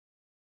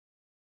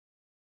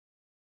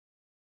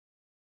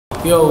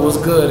Yo, what's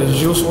good? It's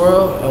Juice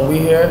Wrld, and we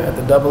here at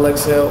the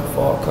XXL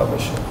Fall Cover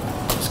Show.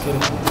 Let's get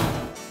it.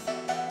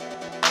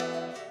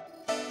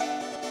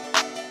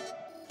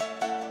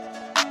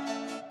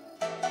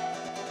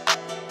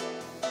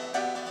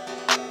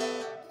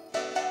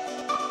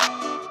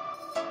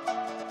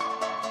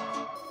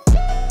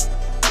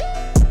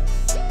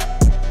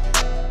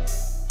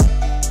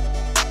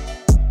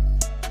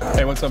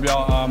 Hey, what's up,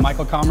 y'all?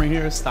 Michael Comrie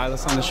here,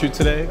 stylist on the shoot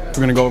today. We're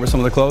gonna go over some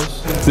of the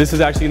clothes. This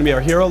is actually gonna be our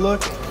hero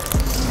look.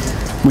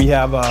 We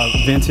have a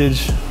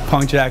vintage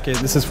punk jacket.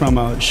 This is from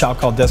a shop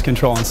called Desk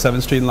Control on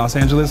 7th Street in Los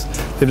Angeles.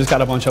 They've just got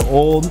a bunch of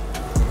old.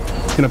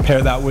 Gonna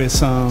pair that with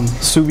some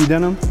Suni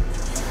denim.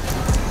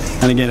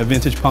 And again, a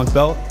vintage punk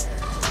belt.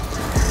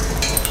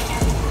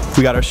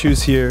 We got our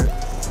shoes here,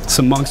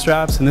 some monk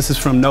straps, and this is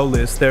from No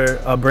List. They're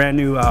a brand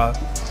new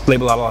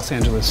label out of Los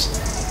Angeles.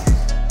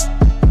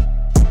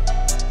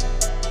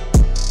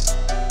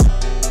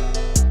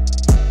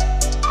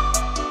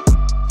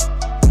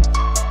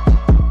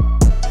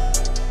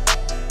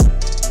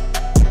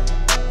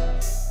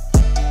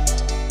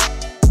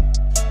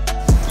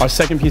 Our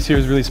second piece here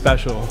is really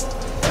special.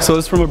 So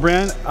it's from a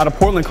brand out of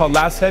Portland called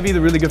Last Heavy. They're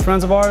really good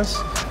friends of ours.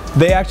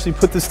 They actually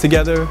put this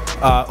together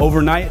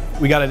overnight.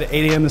 We got it at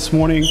 8 a.m. this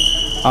morning.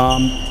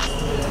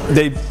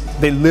 They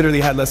literally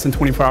had less than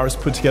 24 hours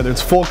to put together.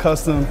 It's full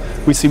custom.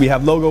 We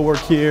have logo work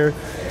here,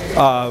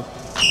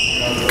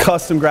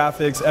 custom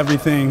graphics,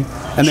 everything.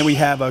 And then we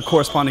have a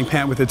corresponding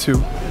pant with it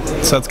too.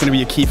 So that's gonna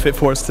be a key fit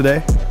for us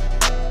today.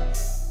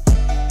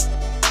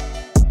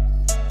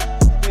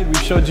 We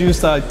showed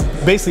Juice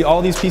basically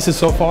all these pieces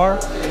so far.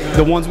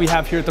 The ones we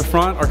have here at the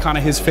front are kind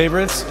of his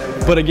favorites.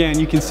 But again,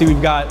 you can see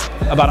we've got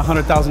about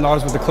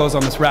 $100,000 worth of clothes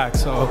on this rack.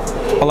 So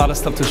a lot of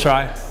stuff to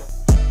try.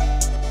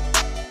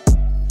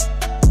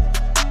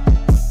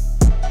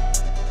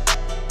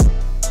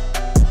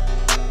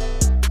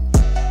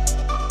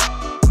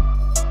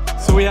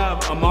 So we have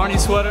a Marnie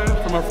sweater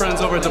from our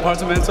friends over at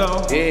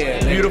Departamento. Yeah.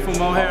 Beautiful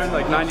mohair,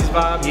 like 90s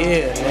vibe.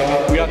 Yeah,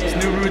 nigga. We got this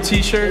new Rude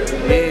t-shirt.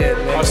 Yeah,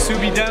 nigga. Our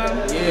Subi denim.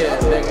 Yeah,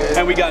 nigga.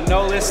 And we got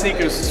No List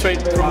sneakers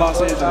straight from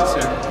Los Angeles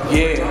here.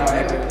 Yeah,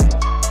 nigga.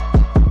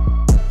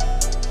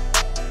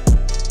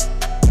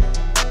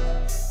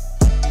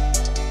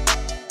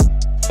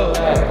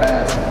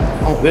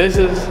 This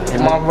is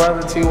my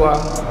brother T.Y.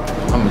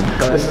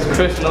 This is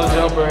Chris No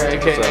Jumper,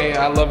 aka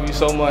I love you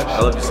so much. I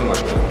love you so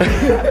much.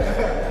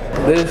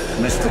 This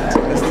Mr.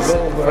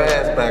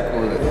 Fast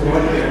Backwood.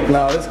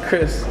 No, this is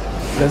Chris.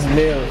 That's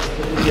Mills.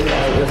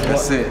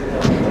 That's it.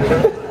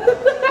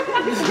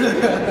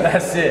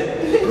 That's it.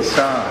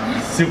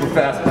 Sean, super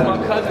fast. My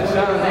cousin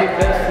Sean, they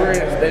best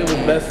friends. They was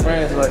best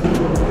friends like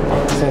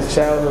since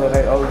childhood.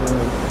 They older than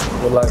me.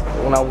 But like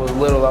when I was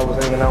little, I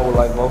was hanging out with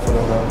like both of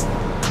them.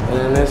 And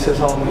then this his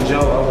homie Joe.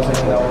 I was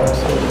hanging out with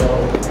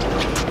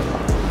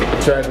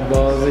him. Dragon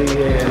Ball Z.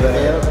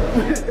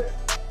 Yeah.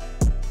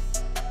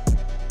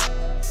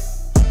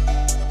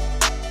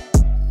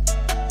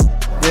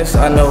 This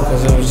I know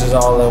because it was just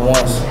all at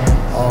once.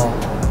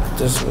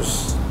 This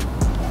was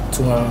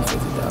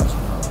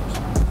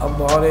 $250,000. I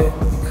bought it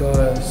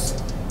because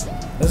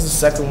this is the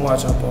second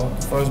watch I bought.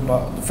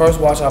 The first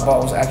watch I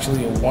bought was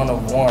actually a one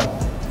of one.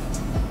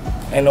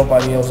 Ain't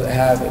nobody else that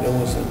had it. It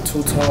was a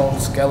two-tone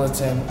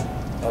skeleton.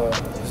 It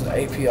was an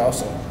AP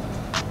also,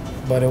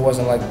 but it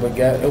wasn't like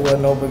baguette. It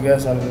wasn't no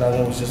baguettes on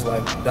nothing. It was just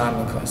like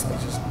diamond cuts, like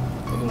just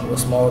with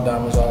small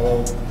diamonds all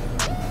over.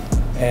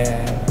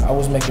 And I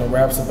was making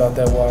raps about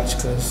that watch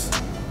because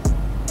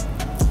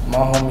my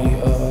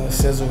homie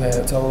Sizzle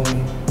had told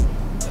me,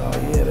 oh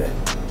yeah,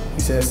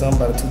 he said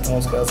something about a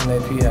two-tone skeleton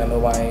AP. I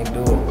know I ain't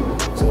do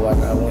it, so like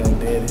I went and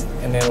did it.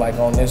 And then like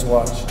on this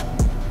watch,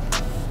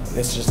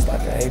 it's just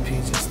like an AP,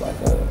 just like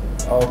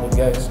all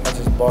baguettes. I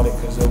just bought it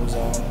because it was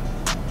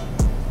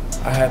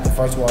I had the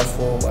first watch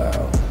for a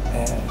while,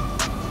 and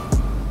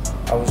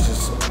I was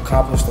just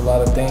accomplished a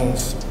lot of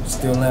things.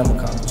 Still am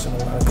accomplishing a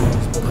lot of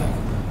things, but like.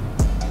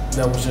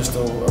 That was just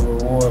a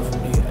reward for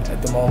me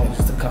at the moment,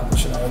 just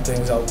accomplishing all the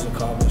things I was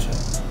accomplishing.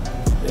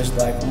 It's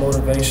like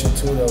motivation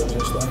too, though,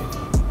 just like,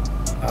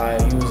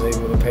 you was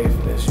able to pay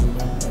for this, you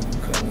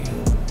couldn't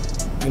even,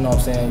 you know what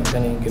I'm saying, you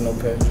couldn't even get no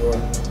pair of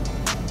Jordan.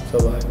 So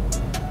like,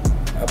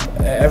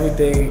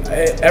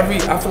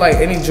 I feel like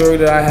any jewelry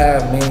that I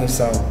have means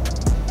something,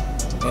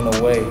 in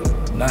a way.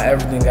 Not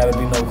everything gotta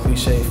be no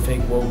cliche,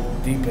 fake, woke,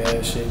 deep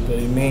ass shit, but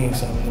it means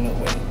something in a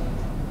way.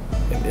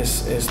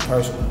 It's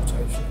personal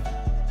type shit.